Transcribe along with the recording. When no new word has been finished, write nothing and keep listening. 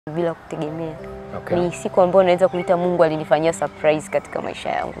bila kutegemea. Okay. Ni siku ambayo naweza kuita Mungu alinifanyia surprise katika maisha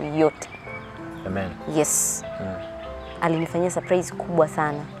yangu yote. Amen. Yes. Alinifanyia surprise kubwa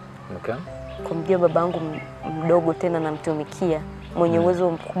sana. Okay. Kumjua babangu mdogo tena namtumikia, mwenye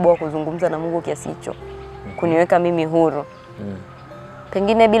uwezo mkubwa wa kuzungumza na Mungu kiasi hicho. Kuniweka mimi huru.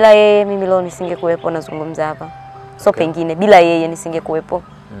 Pengine bila yeye mimi leo nisingekuwepo nazungumza hapa. So okay. Pengine bila yeye nisingekuwepo.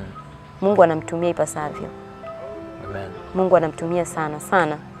 Mungu anamtumia ipasavyo. Amen. Mungu anamtumia sana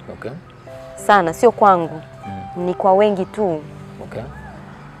sana. Okay. Sana, sio kwangu. Ni kwa wengi tu. Okay.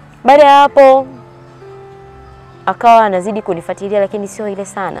 Baada ya hapo akawa anazidi kunifuatilia lakini sio ile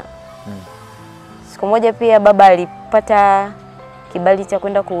sana. Siku moja pia baba alipata kibali cha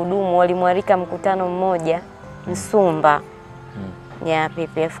kwenda kuhudumu, walimwalika mkutano mmoja Msumba. Ya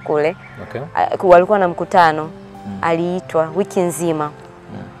PPF kule. Okay. Walikuwa na mkutano. Aliitwa wiki nzima.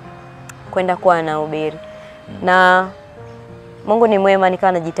 Kwenda kuwa na ubiri. Na Mungu ni mwema,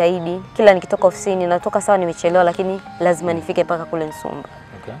 nikawa najitahidi. Kila nikitoka ofisini natoka sawa nimechelewa lakini lazima nifike mpaka kule Msumba.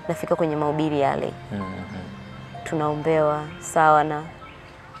 Okay. Nafika kwenye mahubiri yale. Tunaombewa sawa na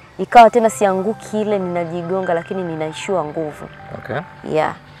ikawa tena sianguki ile ninajigonga lakini ninaishiwa nguvu. Okay.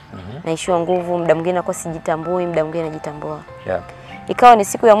 Yeah. Naishiwa nguvu, muda mwingine nakuwa sijitambui, muda mwingine najitambua. Yeah. Ikawa ni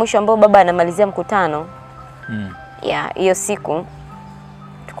siku ya mwisho ambayo baba anamalizia mkutano. Yeah, hiyo siku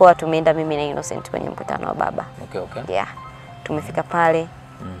tulikuwa tumeenda mimi na Innocent kwenye mkutano wa baba. Okay, okay. Yeah. Tumefika pale.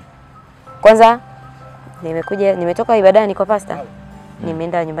 Kwanza nimetoka ibadani kwa pastor.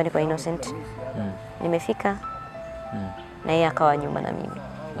 Nimeenda nyumbani kwa Innocent. Nimefika. Na yeye akawa nyuma na mimi.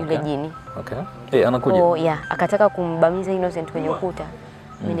 Yule Jini. Okay. Anakuja. Oh, yeah, akataka kumbamiza Innocent kwenye ukuta.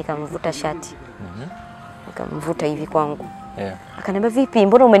 Mimi nikamvuta shati. Nikamvuta hivi kwangu. Yeah. Akaniambia vipi?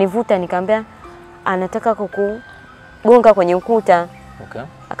 Mbona umenivuta? Nikamwambia anataka kukugonga kwenye ukuta. Okay.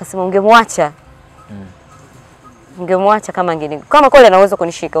 Akasema ungemwacha. Ungemwacha kama kweli anaweza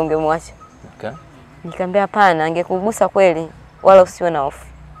kunishika ungemwacha. Okay. Nikamwambia hapana, angekugusa kweli wala usiwe na hofu.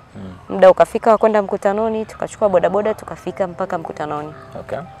 Muda ukafika kwenda mkutanoni, tukachukua bodaboda tukafika mpaka mkutanoni.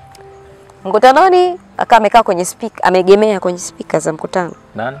 Okay. Mkutanoni amekaa kwenye speaker, amegemea kwenye speaker za mkutano.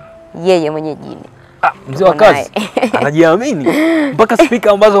 Nani? Yeye mwenye Jini. Mzee wa kazi. Anajiamini mpaka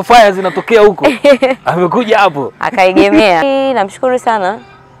speaker ambazo fire zinatokea huko. Amekuja hapo. Akaegemea. Namshukuru sana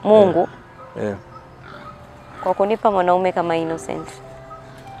Mungu. Yeah. Kwa kunipa mwanaume kama Innocent.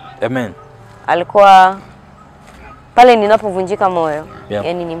 Amen. Alikuwa pale ninapovunjika moyo. Yeah.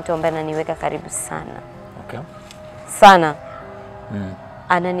 Yaani ni mtu ambaye ananiweka karibu sana. Okay. Sana.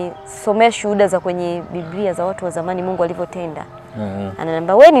 Ananisomea shuhuda za kwenye Biblia za watu wa zamani Mungu alivyotenda.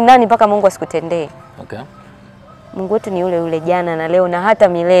 Ananiambia wewe ni nani mpaka Mungu asikutendee? Okay. Mungu wetu ni yule yule jana na leo na hata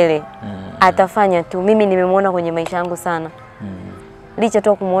milele. Atafanya tu. Mimi nimemuona kwenye maisha yangu sana. Licha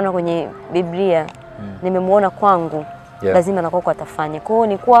tu kumuona kwenye Biblia, nimemuona kwangu. Yeah. Lazima nakuwa atafanya. Kwa hiyo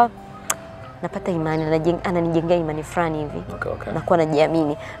nilikuwa napata imani, ananijengea imani fulani hivi. Okay. Nakuwa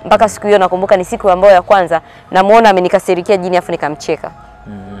najiamini. Mpaka siku hiyo nakumbuka ni siku ambayo ya kwanza namuona amenikasirikia Jini afu nikamcheka.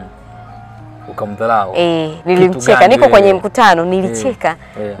 Ukamdharau. Nilimcheka. Niko kwenye mkutano nilicheka.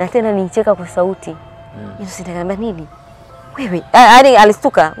 Na tena nilicheka kwa sauti. Innocent akaniambia nini? Wewe, hadi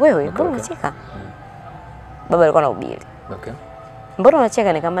alistuka. Wewe, mbona unacheka? Baba alikuwa anahubiri. Okay. Mbona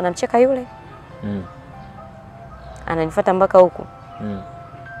unacheka? Nikamwambia namcheka yule. Ananifuata mpaka huku.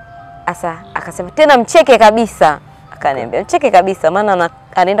 Asa akasema tena mcheke kabisa. Akaniambia mcheke kabisa maana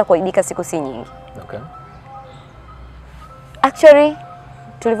anaenda kuaibika siku si nyingi. Okay. Actually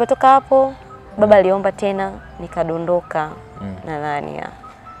tulivyotoka hapo baba aliomba tena nikadondoka. Nadhani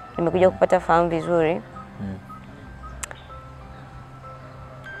nimekuja kupata fahamu vizuri.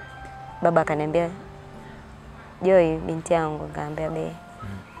 Baba akaniambia Joy binti yangu, ngambia be.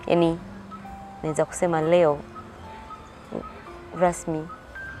 Yaani naweza kusema leo rasmi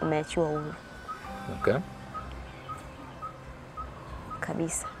umeachiwa huru. Okay.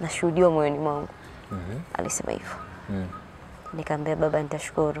 Kabisa. Nashuhudia moyoni mwangu. Alisema hivyo. Nikamwambia baba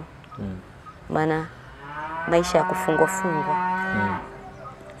nitashukuru. Maana maisha ya kufungwa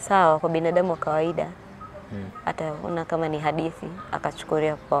sawa kwa binadamu wa kawaida. Ataona kama ni hadithi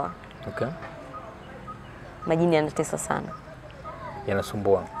akachukulia poa. Okay. Majini yanatesa sana.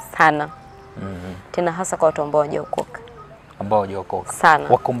 Yanasumbua sana. Tena hasa kwa watu ambao hawajaokoka. Sana.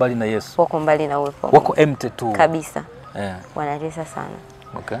 Wako mbali na Yesu. Wako mbali na uwepo. Wako empty tu. Kabisa. Yeah. Wanatesa sana.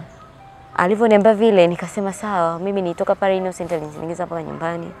 Okay. Alivyoniambia vile nikasema sawa, mimi nitoka pale Innocent aliniingiza mpaka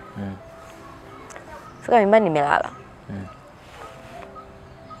nyumbani. Fika nyumbani nimelala.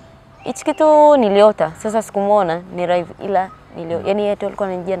 Hichi kitu niliota. Sasa sikumuona ni live ila yaani yeye alikuwa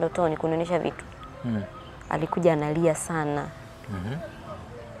ananijia ndotoni kunionyesha vitu. Alikuja analia sana.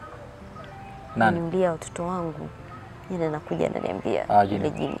 Nani? Nilimlia watoto wangu. Jini anakuja ananiambia, Jini.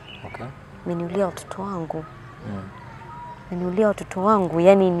 Jini. Okay. Ameniulia watoto wangu. Ameniulia watoto wangu,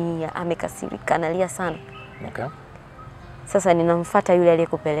 yani ni amekasirika, analia sana. Okay. Sasa ninamfuata yule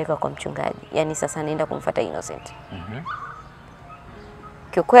aliyekupeleka kwa mchungaji. Yani sasa naenda kumfuata Innocent.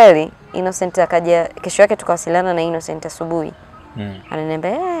 Kiukweli Innocent akaja kesho yake tukawasiliana na Innocent asubuhi.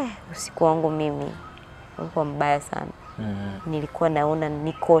 Ananiambia usiku wangu mimi ulikuwa mbaya sana. Nilikuwa naona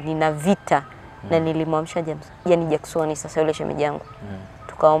nina vita na nilimwamsha yani Jackson sasa yule shemeji yangu.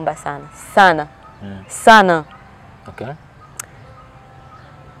 Tukaomba sana. Sana. Okay.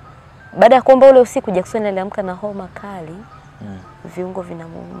 Baada ya kuomba ule usiku Jackson aliamka na homa kali. Viungo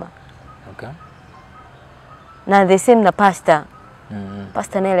vinamuuma. Okay. Na the same na Pastor.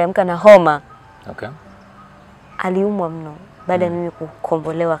 Pastor naye aliamka na homa. Okay. Aliumwa mno. Baada ya mimi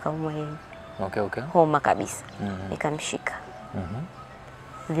kukombolewa akaumwa yeye. Okay. Homa kabisa. Nikamshika.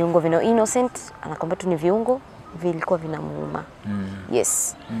 Viungo vina Innocent anakwambia tu ni viungo vilikuwa vinamuuma.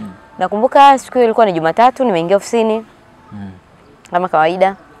 Yes. Nakumbuka siku hiyo ilikuwa ni Jumatatu, nimeingia ofisini. Kama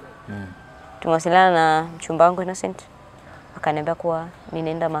kawaida. Tumewasiliana na mchumba wangu Innocent. Akaniambia kuwa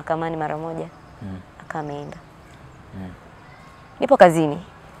ninaenda mahakamani mara moja. Akameenda. Nipo kazini.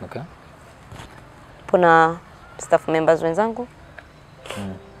 Okay. Kuna staff members wenzangu.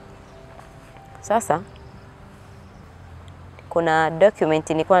 Sasa kuna document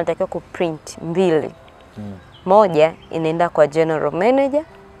nilikuwa natakiwa kuprint 2. Moja inaenda kwa general manager.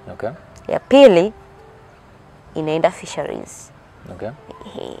 Okay. Ya pili inaenda fisheries. Okay.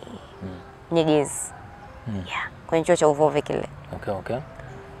 Nyegezi. Yeah, kwenye chuo cha uvuvi kile. Okay.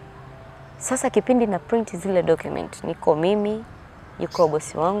 Sasa kipindi na print zile document niko mimi, yuko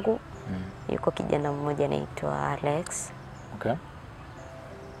bosi wangu, yuko kijana mmoja anaitwa Alex. Okay.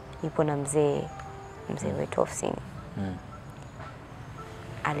 Yupo na mzee wetu ofisini.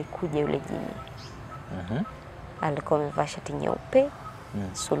 Alikuja yule Jini. Alikuwa amevaa shati nyeupe,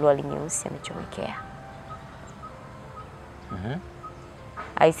 suruali nyeusi amechomekea.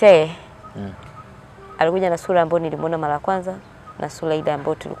 I say alikuja na sura ambayo nilimuona mara kwanza na sura ile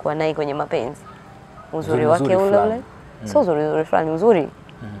ambayo tulikuwa naye kwenye mapenzi. Uzuri wake ule. So uzuri fulani uzuri.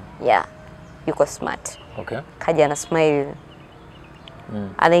 Yeah. Yuko smart. Okay. Kaja na smile.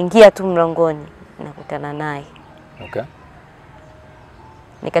 Anaingia tu mlangoni nakutana naye. Okay.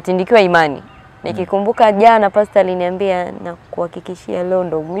 Nikatindikiwa imani. Nikikumbuka jana pastor aliniambia na kuhakikishia leo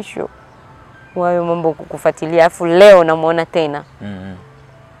ndo mwisho wa mambo kukufuatilia afu leo namuona tena.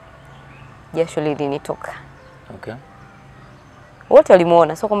 Jasho lilinitoka. Okay. Wote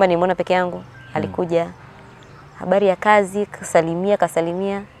walimuona, sio kwamba nimeona peke yangu. Alikuja habari ya kazi,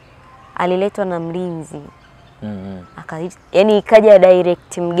 kasalimia. Aliletwa na mlinzi. Yani ikaja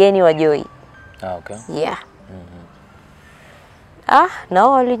direct mgeni wa Joy. Okay. Yeah.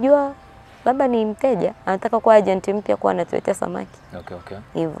 Nao walijua labda ni mteja, anataka kuwa agent mpya kwa anatuletea samaki. Okay.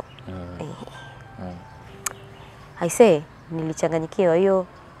 Hivyo. I say nilichanganyikiwa hiyo.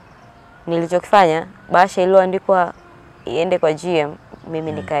 Nilichokifanya bahasha iliyoandikwa iende kwa GM,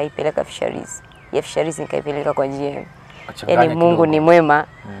 mimi nikaipeleka fisheries. Ya fisheries nikaipeleka kwa GM. Yaani Mungu ni mwema.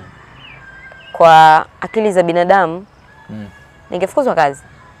 Kwa akili za binadamu ningefukuzwa kazi.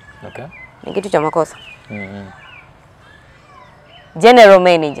 Okay. Ni kitu cha makosa. General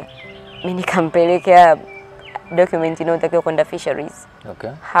manager mimi nikampelekea document inayotakiwa kwenda fisheries. Okay.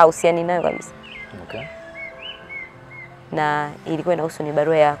 House yani nayo kabisa. Okay. Na ilikuwa inahusu ni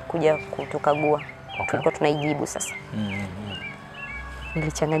barua ya kuja kutukagua. Okay. Tulikuwa tunaijibu sasa.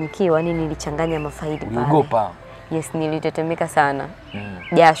 Nilichanganyikiwa, nilichanganya mafaili pale. Ugopa. Yes, nilitetemeka sana.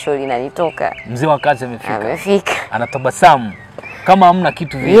 Jasho linanitoka. Mzee wa kazi amefika. Amefika. Anatabasamu kama hamna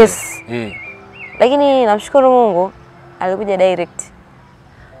kitu vile. Yes. Lakini namshukuru Mungu alikuja direct.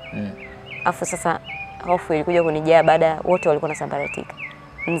 Afu sasa hofu ilikuja kunijaa baada wote walikuwa nasambaratika.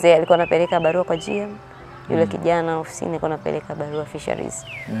 Mzee alikuwa anapeleka barua kwa GM. Yule kijana ofisini alikuwa anapeleka barua fisheries.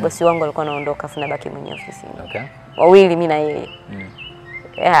 Bosi wangu alikuwa anaondoka afu nabaki mwenyewe ofisini. Okay. Wawili mimi na yeye.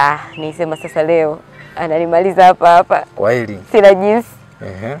 Nisema sasa leo ananimaliza hapa. Kweli. Sina jinsi.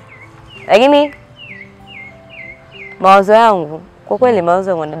 Lakini mawazo yangu, kwa kweli mawazo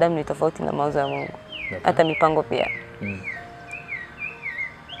ya mwanadamu ni tofauti na mawazo ya Mungu. Okay. Hata mipango pia.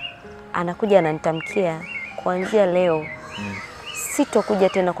 Anakuja ananitamkia kuanzia leo sitokuja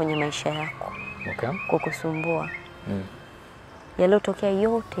tena kwenye maisha yako. Okay. Kukusumbua. Yaliyotokea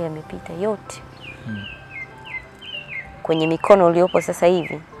yote yamepita yote. Kwenye mikono uliopo sasa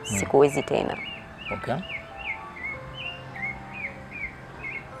hivi sikuwezi tena. Okay.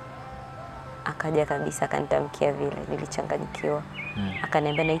 Akaja kabisa akanitamkia vile, nilichanganyikiwa.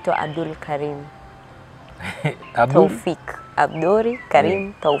 Akaniambia naitwa Abdul Karim. Taufik. Abdul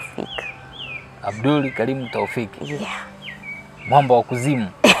Karim Taufik. Abdul Karim Taufiki. Yeah. Mwamba wa kuzimu.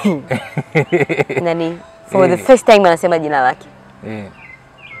 Nani for the first time anasema jina lake.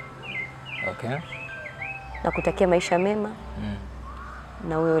 Okay. Na kutakia maisha mema.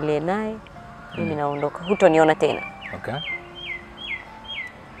 Na wewe ule naye mimi naondoka. Hutoniona tena. Okay.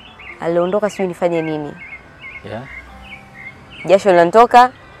 Aliondoka sijui nifanye nini. Yeah. Jasho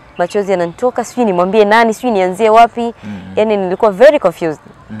linatoka, machozi yananitoka, sijui nimwambie nani, sijui nianzie wapi. Yaani nilikuwa very confused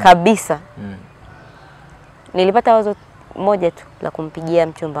kabisa. Nilipata wazo moja tu la kumpigia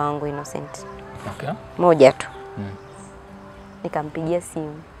mchumba wangu Innocent. Okay. Moja tu. Nikampigia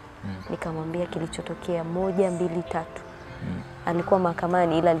simu. Nikamwambia kilichotokea 1, 2, 3. Alikuwa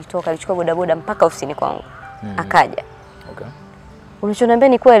mahakamani ila alichukua bodaboda mpaka ofisini kwangu. Akaja. Okay. Unachoniambia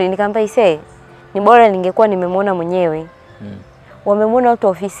ni kweli? Nikamwambia isee, ni bora ningekuwa nimemwona mwenyewe. Wamemwona watu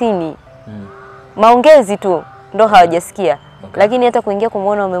ofisini. Maongezi tu ndo hawajasikia. Okay. Lakini hata kuingia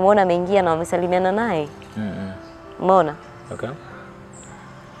kumuona wamemwona ameingia na wamesalimiana naye. Umeona? Okay.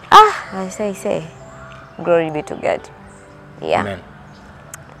 I say glory be to God. Yeah. Amen.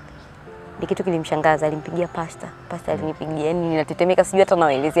 Ni kitu kilimshangaza, alimpigia pasta. Pasta alinipigia, yani ninatetemeka, sijui hata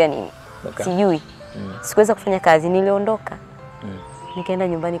nawaelezea nini. Okay. Sijui. Sikuweza kufanya kazi, niliondoka. Nikaenda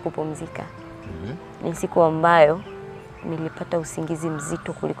nyumbani kupumzika. Ni siku ambayo nilipata usingizi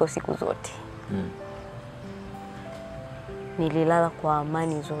mzito kuliko siku zote. Nililala kwa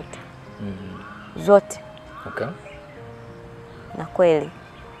amani zote. Zote. Okay. Na kweli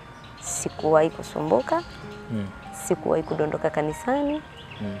sikuwahi kusumbuka. Sikuwahi kudondoka kanisani.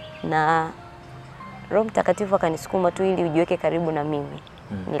 Na Roho Mtakatifu akanisukuma tu ili ujiweke karibu na mimi.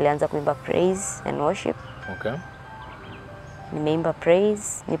 Nilianza kuimba praise and worship. Okay. Nimeimba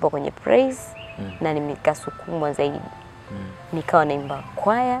praise, nipo kwenye praise na nimekasukumwa zaidi. Nikawa naimba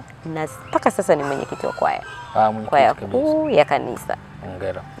kwaya na mpaka sasa ni mwenyekiti wa kwaya. Kwaya kuu ya kanisa.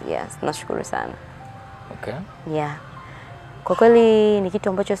 Hongera. Yes, nashukuru sana. Okay. Yeah. Kwa kweli ni kitu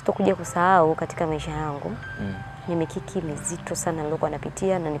ambacho sitokuja kusahau katika maisha yangu. Ni mikiki mizito sana nilikuwa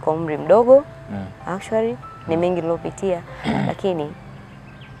napitia na niko umri mdogo. Actually ni mengi nilopitia lakini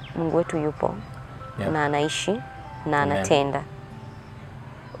Mungu wetu yupo. Yeah. Na anaishi na anatenda.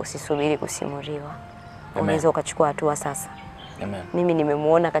 Usisubiri kusimuliwa. Unaweza ukachukua hatua sasa. Amen. Mimi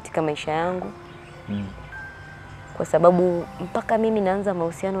nimemuona katika maisha yangu. Kwa sababu mpaka mimi naanza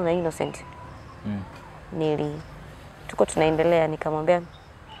mahusiano na Innocent. Tuko tunaendelea nikamwambia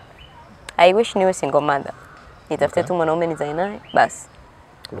I wish niwe single mother. Nitafute tu mwanaume nizae naye basi.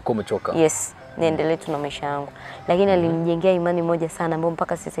 Ulikuwa umechoka? Yes, niendelee tu na maisha yangu. Lakini alinijengea imani moja sana ambayo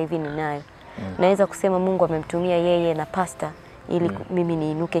mpaka sasa hivi ninayo. Naweza kusema Mungu amemtumia yeye na pasta ili mimi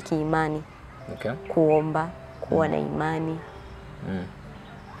niinuke kiimani. Okay. Kuomba, kuwa na imani.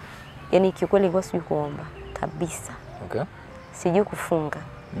 Yaani kiukweli ngoja sijui kuomba kabisa. Okay. Sijui kufunga.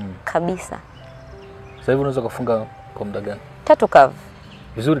 Kabisa. Sasa hivi unaweza kufunga kwa muda gani? 3 kavu.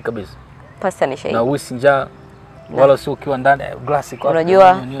 Vizuri kabisa. Pasta ni shahidi. Na usi njaa wala sio ukiwa ndani glasi kwa.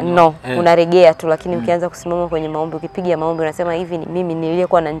 Unajua no, unaregea tu lakini ukianza kusimama kwenye maombi, ukipiga maombi unasema hivi ni mimi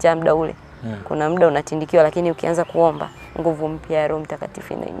niliyekuwa na njaa muda ule. Kuna muda unatindikiwa lakini ukianza kuomba nguvu mpya ya Roho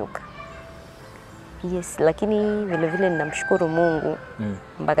Mtakatifu inainuka. Yes, lakini vile vile ninamshukuru Mungu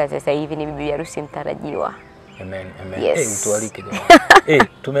mpaka sasa hivi ni bibi harusi mtarajiwa. Amen, amen. Yes. Utualike jamani.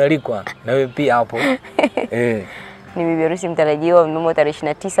 Tumealikwa na wewe pia hapo. Ni bibi harusi mtarajiwa mnamo tarehe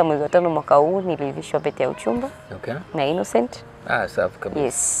 29 mwezi wa 5 mwaka huu nilivishwa pete ya uchumba. Okay. Na Innocent. Safi kabisa.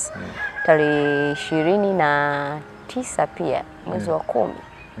 Yes. Tarehe 29 pia mwezi wa 10.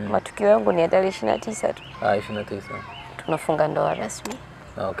 Matukio yangu ni ya tarehe 29 tu. 29. Tunafunga ndoa rasmi.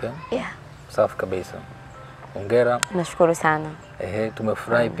 Okay. Yeah. Safi kabisa. Hongera. Nashukuru sana.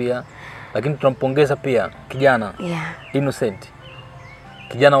 Tumefurahi pia. Lakini tunampongeza pia kijana. Yeah. Innocent.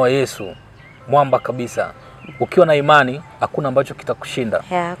 Kijana wa Yesu. Mwamba kabisa. Ukiwa na imani hakuna ambacho kitakushinda.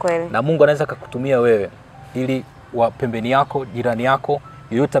 Yeah, kweli. Na Mungu anaweza kukutumia wewe ili wa pembeni yako, jirani yako,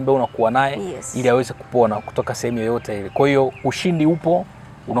 yoyote ambaye unakuwa naye, yes, ili aweze kupona kutoka sehemu yoyote ile. Kwa hiyo ushindi upo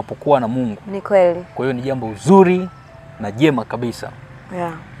unapokuwa na Mungu. Ni kweli. Kwa hiyo ni jambo zuri na jema kabisa.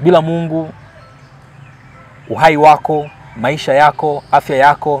 Yeah. Bila Mungu uhai wako, maisha yako, afya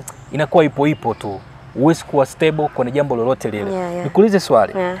yako inakuwa ipo tu. Huwezi kuwa stable kwenye jambo lolote lile. Yeah. Nikuulize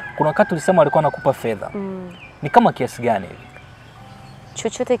swali. Yeah. Kuna wakati ulisema alikuwa anakupa fedha. Ni kama kiasi gani hivi?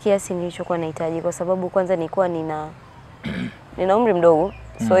 Chochote kiasi nilichokuwa nahitaji kwa sababu kwanza nilikuwa nina umri mdogo.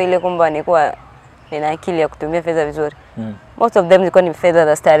 So ile kwamba nilikuwa nina akili ya kutumia fedha vizuri. Most of them zilikuwa ni fedha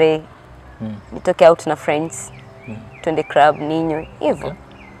za starehe. Nitoke out na friends. Twende club ninywe hivyo.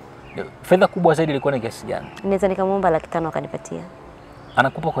 Okay. Fedha kubwa zaidi ilikuwa ni kiasi gani? Naweza nikamwomba 500 akanipatia.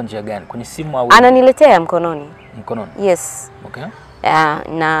 Anakupa kwa njia gani? Kwenye simu au? Ananiletea mkononi. Mkononi? Yes. Okay.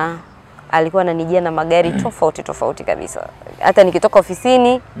 Na alikuwa ananijia na magari tofauti kabisa. Hata nikitoka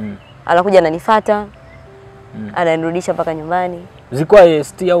ofisini, anakuja ananifuata, ananirudisha mpaka nyumbani. Zilikuwa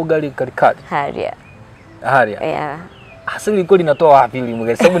ST au gari kalikali? Harrier. Harrier. Yeah. Hasa ilikuwa linatoa wapi ile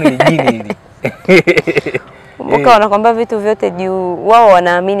mgari? Sababu ni Jini hili. Mboka wanakwambia vitu vyote juu, wao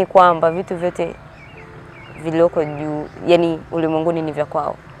wanaamini kwamba vitu vyote vilioko juu, yani ulimwenguni ni vya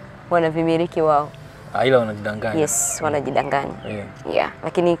kwao. Wanavimiliki wao. Ila wanajidanganya. Yes, wanajidanganya. Yeah,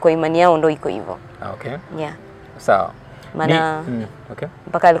 lakini kwa imani yao ndio iko hivyo. Okay. Yeah. Sawa. Maana okay.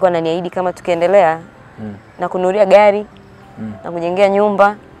 Mpaka alikuwa ananiahidi kama tukiendelea na kununulia gari na kujengea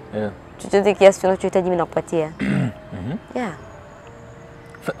nyumba. Chochote kiasi tunachohitaji mimi nakupatia. Yeah.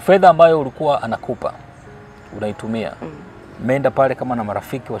 Fedha ambayo ulikuwa anakupa unaitumia. Umeenda pale kama na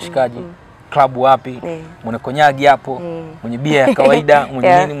marafiki washikaji, club wapi, mwenye konyagi hapo, mwenye bia ya kawaida,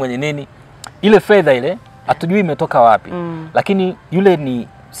 mwenye nini, mwenye nini. Ile fedha ile hatujui imetoka wapi. Lakini yule ni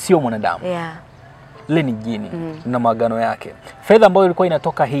sio mwanadamu. Ile ni jini na maagano yake. Fedha ambayo ilikuwa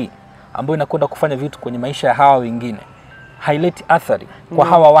inatoka hii ambayo inakwenda kufanya vitu kwenye maisha ya hawa wengine haileti athari kwa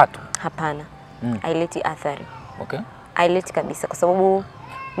hawa watu. Hapana. Haileti athari. Okay. Haileti kabisa kwa sababu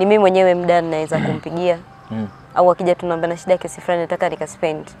ni mimi mwenyewe muda naweza kumpigia. Au akija tunaomba na shida kiasi fulani nataka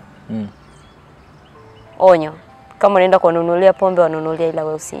nikaspend. Onyo. Kama unaenda kununulia pombe wanunulia ila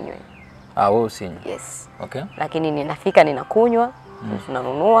wewe usinywe. Wewe usinywe. Yes. Okay. Lakini ninafika ninakunywa,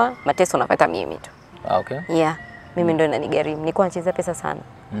 tunanunua, mateso napata mimi tu. Okay. Yeah. Mimi ndio inanigharimu. Nilikuwa nacheza pesa sana.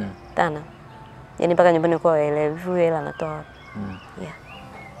 Tana. Yaani mpaka nyumbani kwa elevu hela anatoa. Yeah.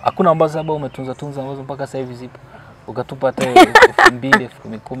 Hakuna ambazo sababu umetunza ambazo mpaka sasa hivi zipo. Ukatupa hata 2,000,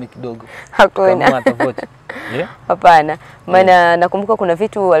 10,000 kidogo. Hakuna. Kama tofauti. Hapana. Maana nakumbuka kuna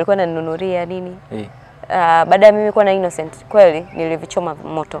vitu alikuwa ananinunulia nini? Baada ya mimi kuwa na innocent kweli nilivichoma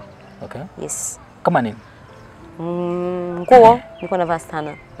moto. Okay. Yes. Kama nini? Nguo nilikuwa navaa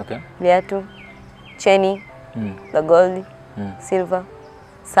sana. Okay. Viatu, cheni, la gold, silver,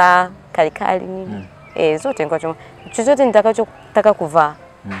 saa, kalikali nini. Zote nilikuwa choma. Chochote nitakachotaka kuvaa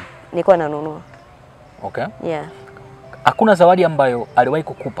nilikuwa nanunua. Okay. Yeah. Hakuna zawadi ambayo aliwahi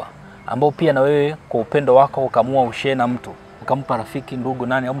kukupa ambao pia na wewe kwa upendo wako ukamua ushare na mtu, ukampa rafiki, ndugu,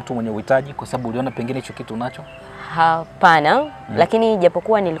 nani au mtu mwenye uhitaji kwa sababu uliona pengine hicho kitu unacho? Hapana. Lakini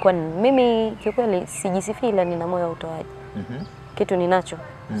japokuwa nilikuwa mimi kiukweli sijisifii ila nina moyo wa utoaji. Kitu ninacho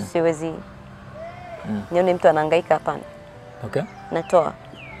siwezi nione mtu anahangaika, hapana. Okay. Natoa.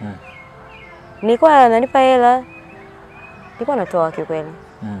 Nilikuwa nanipa hela. Nilikuwa natoa kiukweli.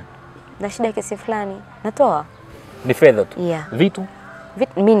 Na shida kiasi fulani natoa. Ni fedha tu. Yeah. Vitu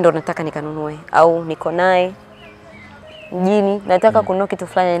mimi ndo nataka nikanunue au niko naye Jini nataka kununua kitu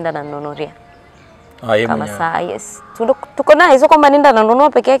fulani naenda nanunulia. Kama saa, yes. Tuko naye sio kwamba nenda nanunua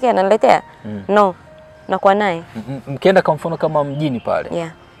peke yake ananiletea. No. Na kwa naye. Mkienda kwa mfano kama mjini pale.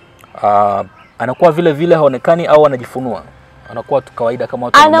 Yeah. Anakuwa vile haonekani au anajifunua? Anakuwa tu kawaida kama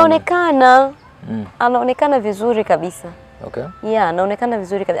watu anaonekana. Anaonekana vizuri kabisa. Okay. Yeah, anaonekana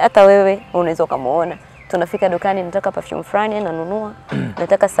vizuri kabisa. Hata wewe unaweza kumuona. Tunafika dukani nataka perfume fulani nanunua.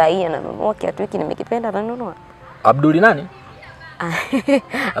 Nataka saa hii nanunua, kiatu hiki nimekipenda nanunua. Abduli nani?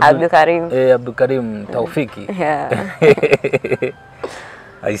 Abdul Karim. Abdul Karim Taufiki. Yeah.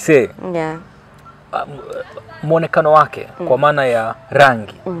 I say. Yeah. Muonekano wake kwa maana ya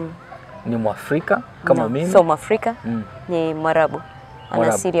rangi. Ni Mwafrika kama mimi? So Mwafrika. Ni Mwarabu. Ana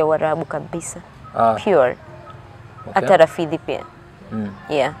asili ya Waarabu kabisa. Pure. Hata rafidhi pia.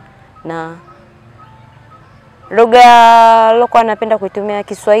 Yeah. Na lugha lokuwa napenda kuitumia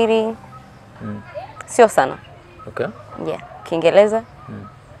Kiswahili. Sio sana. Okay. Yeah. Kiingereza.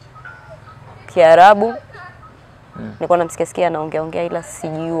 Kiarabu. Nilikuwa namsikia anaongea ila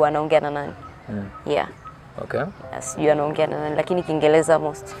sijui anaongea na nani. Yeah. Okay. Sijui anaongea na nani lakini Kiingereza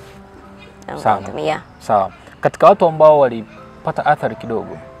most. Sawa. Yeah. Sawa. Katika watu ambao walipata athari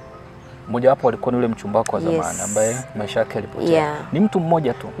kidogo, mmoja wapo alikuwa yule mchumba wako wa zamani ambaye maisha yake yalipotea. Yeah. Ni mtu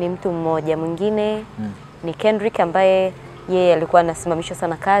mmoja tu. Ni mtu mmoja. Mwingine ni Kendrick ambaye yeye alikuwa anasimamishwa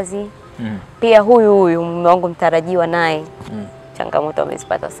sana kazi. Pia huyu mume wangu mtarajiwa naye changamoto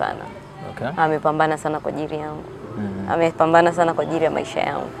amezipata sana. Okay. Amepambana sana kwa ajili yangu. Amepambana sana kwa ajili ya maisha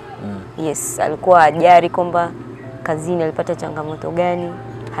yangu. Yes, alikuwa hajali kwamba kazini alipata changamoto gani,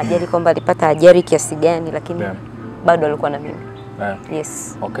 hajali kwamba alipata ajali kiasi gani, lakini bado alikuwa na mimi.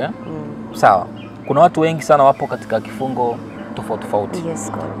 Yes. Okay. Sawa. Kuna watu wengi sana wapo katika kifungo tofauti.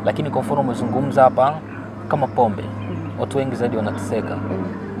 Yes, God. Lakini kwa mfano umezungumza hapa kama pombe. Watu wengi zaidi wanateseka.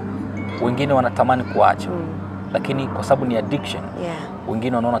 Wengine wanatamani kuacha. Lakini kwa sababu ni addiction.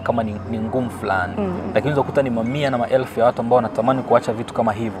 Wengine wanaona kama ni ngumu fulani. Lakini unakuta ni mamia na maelfu ya watu ambao wanatamani kuacha vitu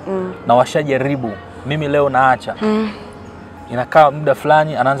kama hivyo. Na washajaribu, mimi leo naacha. inakaa muda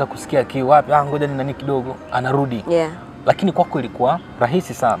fulani anaanza kusikia kiu, wapi ngoja ni nani kidogo, anarudi. Lakini kwako ilikuwa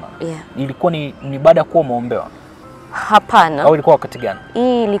rahisi sana. Ilikuwa ni baada ya kuwa umeombewa? Hapana. Au ilikuwa wakati gani?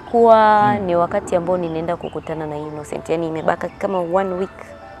 Hii ilikuwa ni wakati ambao ninaenda kukutana na Innocent. Yani imebaka kama 1 week.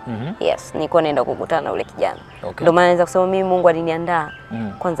 Yes, nilikuwa naenda kukutana na ule kijana. Ndio maana naweza kusema mimi Mungu aliniandaa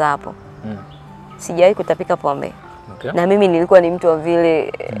kwanza hapo. Sijawahi kutapika pombe. Na mimi nilikuwa ni mtu wa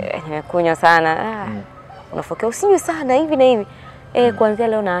vile nimekunywa sana. Unafokea usinywe sana hivi na hivi. Kuanzia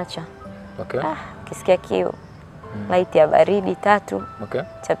leo naacha. Kisikia kiu. Light ya baridi 3.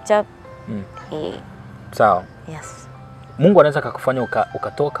 Chap chap. Sawa. Yes. Mungu anaweza kukufanya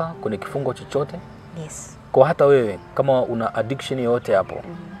ukatoka kwenye kifungo chochote. Yes. Kwa hata wewe kama una addiction yoyote hapo,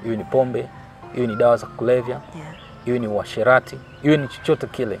 hiyo ni pombe, hiyo ni dawa za kulevya, hiyo ni uasherati, hiyo ni chochote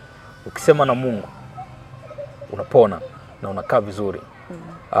kile, ukisema na Mungu unapona na unakaa vizuri.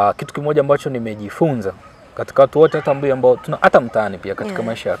 Kitu kimoja ambacho nimejifunza katika watu wote ambao hata mtaani pia katika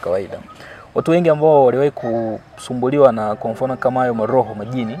maisha ya kawaida, watu wengi ambao waliwahi kusumbuliwa na kwa mfano kama hayo maroho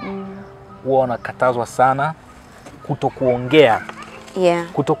majini, huwa wanakatazwa sana kutokuongea.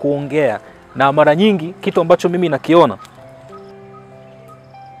 Kutokuongea. Na mara nyingi kitu ambacho mimi nakiona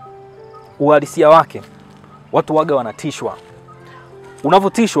uhalisia wake, watu waga wanatishwa.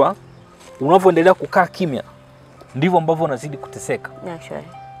 Unavotishwa, unavoendelea kukaa kimya, ndivyo ambavyo unazidi kuteseka.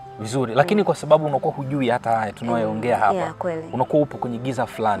 Vizuri, lakini kwa sababu unakuwa hujui hata haya tunayoongea hapa, unakuwa upo kwenye giza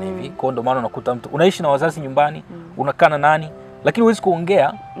fulani hivi. Kwa ndo maana unakuta mtu unaishi na wazazi nyumbani, unakaa na nani, lakini huwezi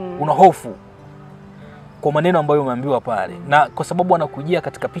kuongea, una hofu kwa maneno ambayo umeambiwa pale. Na kwa sababu anakujia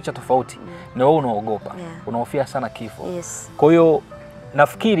katika picha tofauti, na wewe unaogopa, unahofia sana kifo. Kwa hiyo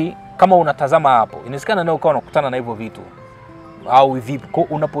nafikiri kama unatazama hapo, inawezekana nawe ukawa unakutana na hivyo vitu au vipi. Kwa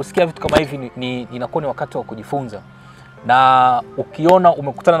unaposikia vitu kama hivi inakuwa ni wakati wa kujifunza. Na ukiona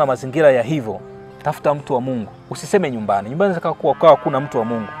umekutana na mazingira ya hivyo, tafuta mtu wa Mungu. Usiseme nyumbani. Nyumbani inaweza kuwa kuna mtu wa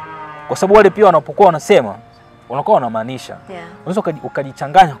Mungu. Kwa sababu wale pia wanapokuwa wanasema, wanakuwa wanamaanisha. Unaweza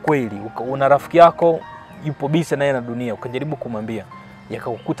ukajichanganya kweli. Una rafiki yako yupo busy na yeye na dunia, ukajaribu kumwambia,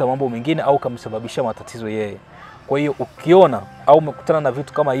 yakakukuta mambo mengine au kumsababishia matatizo yeye. Kwa hiyo ukiona au umekutana na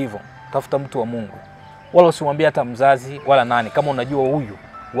vitu kama hivyo, tafuta mtu wa Mungu. Wala usimwambie hata mzazi wala nani, kama unajua huyu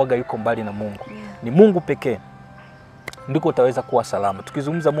waga yuko mbali na Mungu. Ni Mungu pekee ndiko utaweza kuwa salama.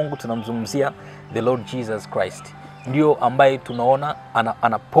 Tukizungumza Mungu tunamzungumzia the Lord Jesus Christ. Ndio ambaye tunaona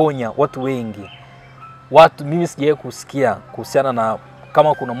anaponya watu wengi. Mimi sijawahi kusikia kuhusiana na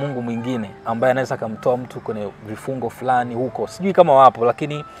kama kuna Mungu mwingine ambaye anaweza kumtoa mtu kwenye vifungo fulani huko. Sijui kama wapo,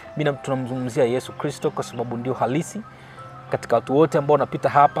 lakini mimi tunamzungumzia Yesu Kristo kwa sababu ndio halisi katika watu wote ambao wanapita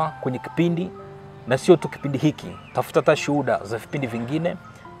hapa kwenye kipindi, na sio tu kipindi hiki. Tafuta hata shuhuda za vipindi vingine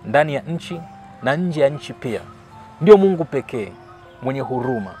ndani ya nchi na nje ya nchi pia. Ndio Mungu pekee mwenye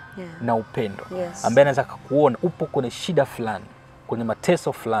huruma na upendo, ambaye anaweza kukuona upo kwenye shida fulani, kwenye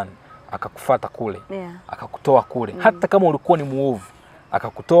mateso fulani, akakufuata kule, akakutoa kule. Hata kama ulikuwa ni muovu,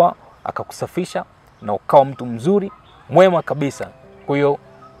 akakutoa, akakusafisha na ukawa mtu mzuri, mwema kabisa. Kwa hiyo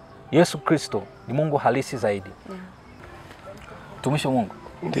Yesu Kristo ni Mungu halisi zaidi. Tumisha Mungu.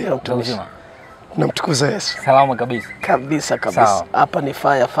 Ndio mtumishi. Tunamtukuza Yesu. Salama kabisa. Kabisa kabisa. Hapa ni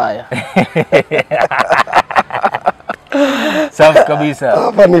fire. Safi kabisa.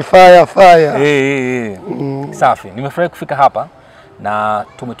 Hapa ni fire. Safi. Nimefurahi kufika hapa na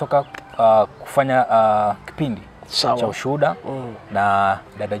tumetoka kufanya kipindi cha ushuhuda na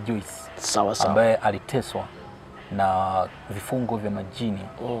dada Joyce. Sawa. Ambaye aliteswa na vifungo vya majini.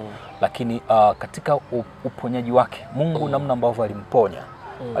 Lakini katika uponyaji wake, Mungu namna ambavyo alimponya,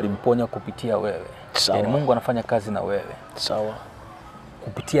 alimponya kupitia wewe. Yaani Mungu anafanya kazi na wewe. Sawa.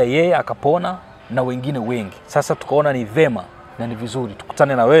 Kupitia yeye akapona na wengine wengi. Sasa tukaona ni vema na ni vizuri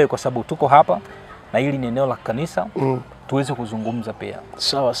tukutane na wewe kwa sababu tuko hapa na hili ni eneo la kanisa, tuweze kuzungumza pia.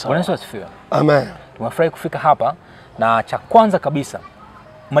 Sawa. Bwana Yesu asifiwe. Amen. Tumefurahi kufika hapa, na cha kwanza kabisa,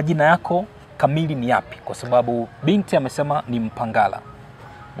 majina yako kamili ni yapi? Kwa sababu binti amesema ni Mpangala.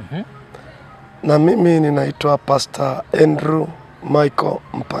 Na mimi ninaitwa Pastor Andrew Michael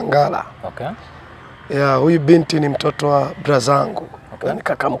Mpangala. Huyu binti ni mtoto wa brazangu. Ni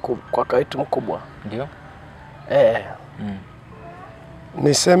kaka yetu mkubwa. Ndio.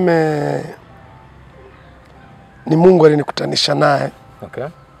 Niseme ni Mungu alinikutanisha naye.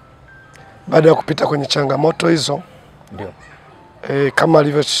 Baada ya kupita kwenye changamoto hizo. Ndio. Kama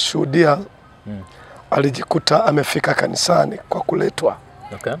alivyoshuhudia, alijikuta amefika kanisani kwa kuletwa.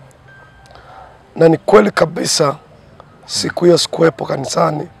 Na ni kweli kabisa, siku hiyo sikuwepo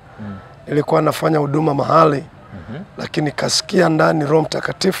kanisani. Nilikuwa nafanya huduma mahali, lakini kasikia ndani Roho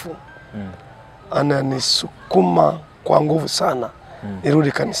Mtakatifu ananisukuma kwa nguvu sana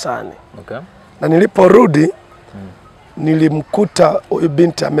nirudi kanisani. Na niliporudi nilimkuta huyu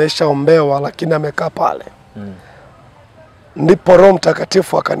binti ameshaombewa lakini amekaa pale. Ndipo Roho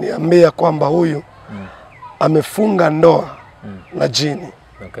Mtakatifu akaniambia kwamba huyu amefunga ndoa na jini.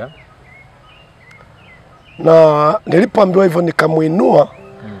 Okay. Na nilipoambiwa hivyo nikamuinua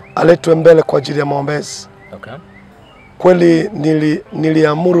aletwe mbele kwa ajili ya maombezi. Okay. Kweli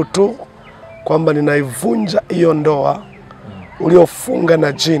niliamuru tu kwamba ninaivunja hiyo ndoa uliofunga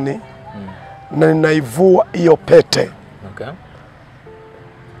na jini na ninaivua hiyo pete. Okay.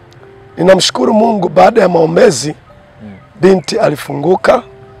 Ninamshukuru Mungu, baada ya maombezi binti alifunguka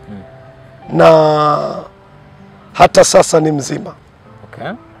na hata sasa ni mzima.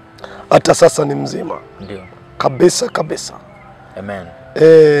 Okay. Hata sasa ni mzima. Ndio. Kabisa kabisa. Amen.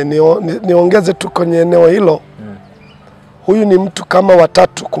 Niongeze tu kwenye eneo hilo. Huyu ni mtu kama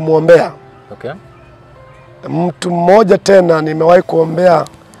watatu kumuombea. Okay. Mtu mmoja tena nimewahi kuombea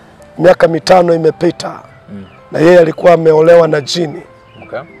miaka 5 imepita. Na yeye alikuwa ameolewa na jini.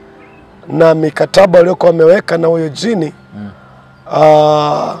 Okay. Na mikataba aliyokuwa ameweka na huyo jini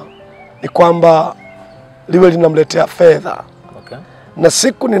ni kwamba liwe linamletea fedha. Okay. Na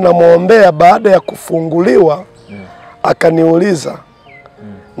siku ninamuombea baada ya kufunguliwa akaniuliza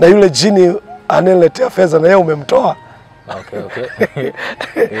na yule jini ananiletea fedha na yeye umemtoa? Okay, okay.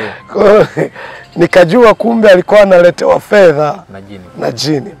 Nikajua kumbe alikuwa analetewa fedha na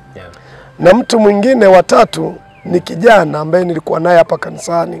jini. Yeah. Na mtu mwingine watatu ni kijana ambaye nilikuwa naye hapa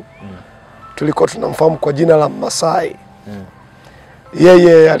kanisani. Tulikuwa tunamfahamu kwa jina la Masai.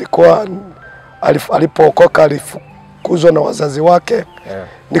 Yeye alikuwa alipookoka alifukuzwa na wazazi wake. Yeah.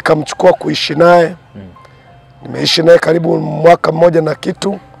 Nikamchukua kuishi naye. Nimeishi naye karibu mwaka mmoja na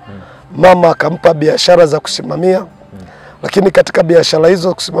kitu. Mama akampa biashara za kusimamia. Lakini katika biashara hizo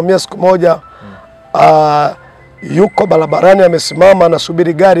za kusimamia, siku moja yuko barabarani amesimama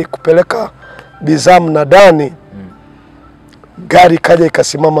anasubiri gari kupeleka bidhaa mnadani. Gari kaja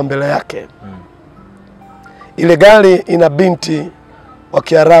ikasimama mbele yake. Ile gari ina binti wa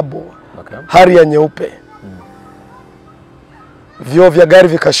Kiarabu. Okay. Hari ya nyeupe. Vioo vya gari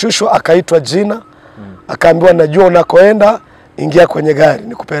vikashushwa, akaitwa jina. Akaambiwa najua unakoenda, ingia kwenye gari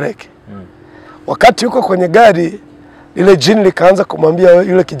nikupeleke. Wakati yuko kwenye gari, ile jini likaanza kumwambia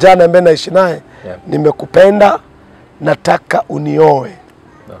yule kijana ambaye naishi naye, nimekupenda, nataka unioe.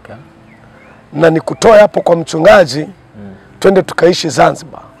 Okay. Na nikutoe hapo kwa mchungaji, twende tukaishi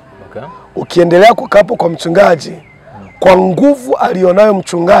Zanzibar. Okay. Ukiendelea kukaa hapo kwa mchungaji, kwa nguvu alionayo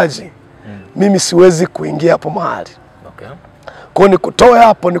mchungaji, mimi siwezi kuingia hapo mahali. Okay. Kwa nikutoe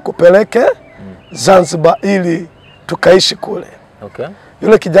hapo nikupeleke Zanzibar ili tukaishi kule. Okay.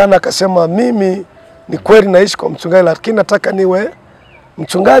 Yule kijana akasema mimi ni kweli naishi kwa mchungaji lakini nataka niwe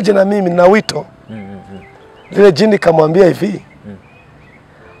mchungaji na mimi na wito. Lile jini kamwambia hivi,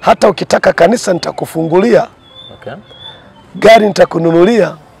 hata ukitaka kanisa nitakufungulia. Okay. Gari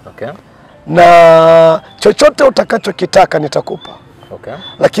nitakununulia. Okay. Na chochote utakachokitaka nitakupa. Okay.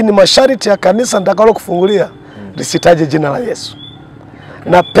 Lakini masharti ya kanisa nitakalo kufungulia lisitaje jina la Yesu.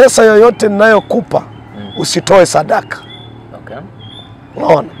 Okay. Na pesa yoyote ninayokupa usitoe sadaka. Okay.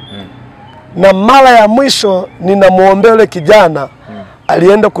 Unaona? Na mara ya mwisho ninamuombea yule kijana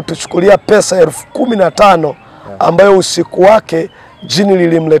alienda kutuchukulia pesa 15,000 ambayo usiku wake jini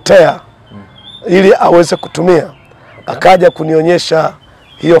lilimletea ili aweze kutumia. Okay. Akaja kunionyesha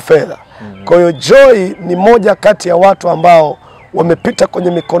hiyo fedha. Kwa hiyo Joy ni moja kati ya watu ambao wamepita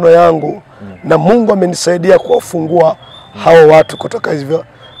kwenye mikono yangu na Mungu amenisaidia kuwafungua hao watu kutoka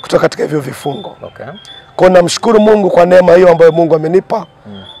katika hivyo vifungo. Okay. Kwa namshukuru Mungu kwa neema hiyo ambayo Mungu amenipa.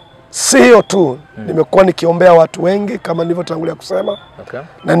 Si hiyo tu, nimekuwa nikiombea watu wengi kama nilivyotangulia kusema. Okay.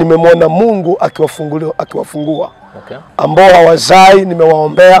 Na nimemwona Mungu akiwafungua. Okay. Ambao hawazai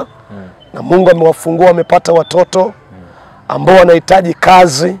nimewaombea na Mungu amewafungua, wamepata watoto. Ambao wanahitaji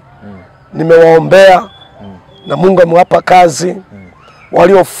kazi nimewaombea na Mungu amewapa kazi.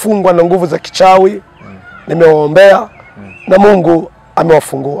 Waliofungwa na nguvu za kichawi nimewaombea na Mungu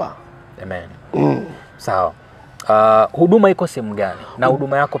amewafungua. Amen. Sawa. Huduma iko sehemu gani? Na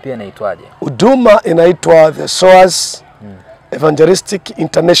huduma yako pia inaitwaje? Huduma inaitwa The Source Evangelistic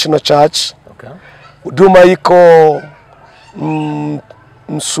International Church. Okay. Huduma iko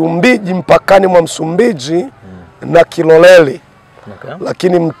Msumbiji, mpakani mwa Msumbiji na Kiloleli. Okay.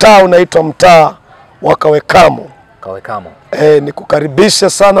 Lakini mtaa unaitwa mtaa wa Kawekamo. Kawekamo. Nikukaribisha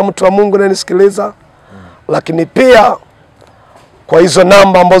sana mtu wa Mungu unanisikiliza. Lakini pia kwa hizo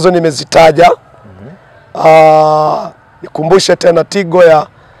namba ambazo nimezitaja, nikumbushe tena Tigo ya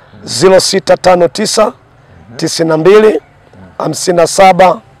 0659 92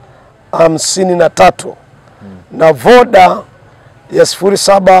 57 53 na Voda ya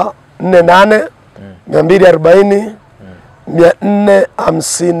 0748 240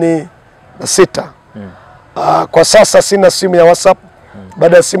 456. Kwa sasa sina simu ya WhatsApp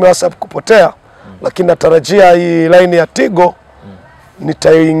baada ya simu ya WhatsApp kupotea, lakini natarajia hii line ya Tigo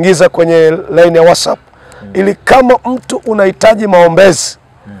nitaingiza kwenye line ya WhatsApp ili kama mtu unahitaji maombezi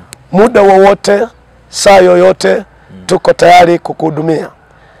muda wowote, saa yoyote, tuko tayari kukuhudumia.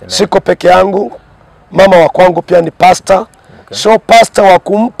 Siko peke yangu, mama wa kwangu pia ni pastor. So pastor wa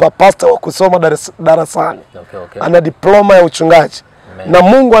kumpa, pastor wa kusoma darasani. Ana diploma ya uchungaji. Na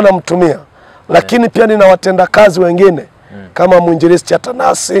Mungu anamtumia. Lakini pia nina watendakazi wengine kama mwinjilisti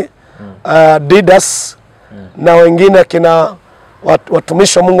Atanasi, Didas na wengine akina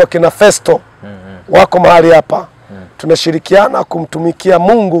watumishi wa Mungu akina Festo wako mahali hapa. Tunashirikiana kumtumikia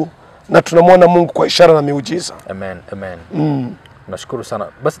Mungu na tunamwona Mungu kwa ishara na miujiza. Amen, amen. Nashukuru sana.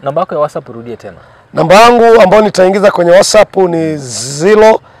 Basi namba yako ya WhatsApp rudie tena. Namba yangu ambayo nitaingiza kwenye WhatsApp ni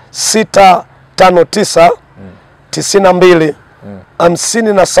 0659 92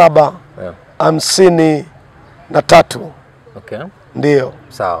 57 53. Okay. Ndio.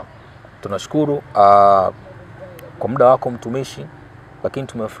 Sawa. Tunashukuru kwa muda wako mtumishi, lakini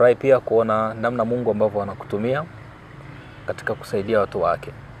tumefurahi pia kuona namna Mungu ambavyo anakutumia katika kusaidia watu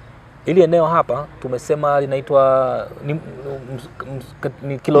wake. Ili eneo hapa tumesema linaitwa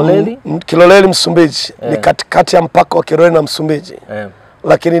ni Kiloleli? Kiloleli Msumbiji. Ni katikati ya mpaka wa Kiloleli na Msumbiji.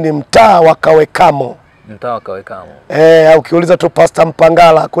 Lakini ni mtaa wa Kawekamo. Mtaa wa Kawekamo. Ukiuliza tu Pastor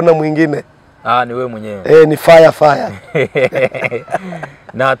Mpangala hakuna mwingine. Ni wewe mwenyewe. Ni fire.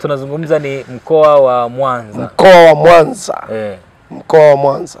 Na tunazungumza ni mkoa wa Mwanza. Mkoa wa Mwanza. Mkoa wa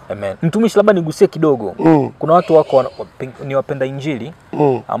Mwanza. Amen. Mtumishi, labda nigusie kidogo. Kuna watu wako ni wapenda injili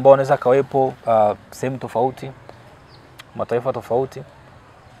ambao wanaweza kawepo sehemu tofauti, mataifa tofauti.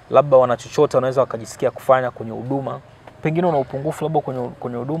 Labda wana chochote wanaweza wakajisikia kufanya kwenye huduma. Pengine una upungufu labda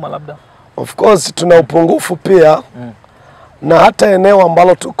kwenye huduma labda. Of course tuna upungufu pia. Na hata eneo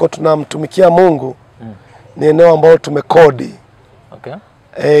ambalo tuko tunamtumikia Mungu ni eneo ambalo tumekodi. Okay.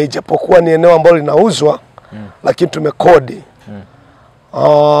 Ijapokuwa ni eneo ambalo linauzwa lakini tumekodi.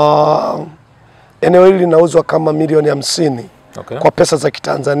 Eneo hili linauzwa kama milioni 50 kwa pesa za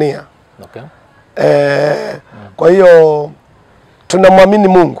Kitanzania. Kwa hiyo tunamwamini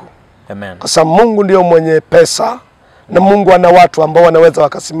Mungu. Amen. Kwa sababu Mungu ndio mwenye pesa na Mungu ana watu ambao wanaweza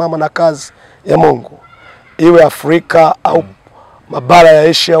wakasimama na kazi ya Mungu. Iwe Afrika au mabara ya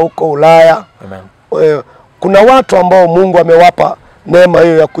Asia huko Ulaya. Amen. Kuna watu ambao Mungu amewapa neema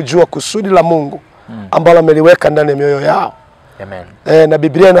hiyo ya kujua kusudi la Mungu ambalo ameliweka ndani ya mioyo yao. Amen. Na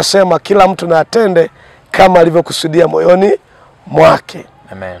Biblia inasema kila mtu na atende kama alivyokusudia moyoni mwake.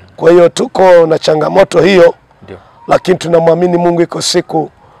 Amen. Kwa hiyo tuko na changamoto hiyo. Ndio. Lakini tunamwamini Mungu, iko siku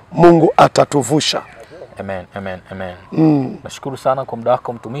Mungu atatuvusha. Amen, amen, amen. Nashukuru sana kwa muda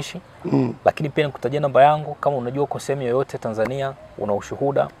wako mtumishi. Lakini pia nikutajia namba yangu kama unajua uko sehemu yoyote Tanzania una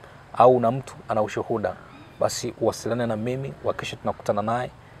ushuhuda au una mtu ana ushuhuda, basi uwasiliane na mimi, hakikisha tunakutana naye.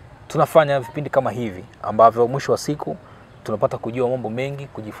 Tunafanya vipindi kama hivi ambavyo mwisho wa siku tunapata kujua mambo mengi,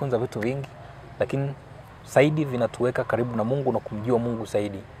 kujifunza vitu vingi, lakini zaidi vinatuweka karibu na Mungu na kumjua Mungu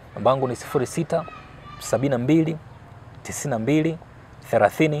zaidi. Namba yangu ni 06 72 92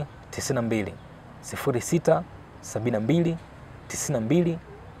 30 92. 06 72 92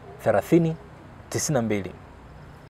 30 92.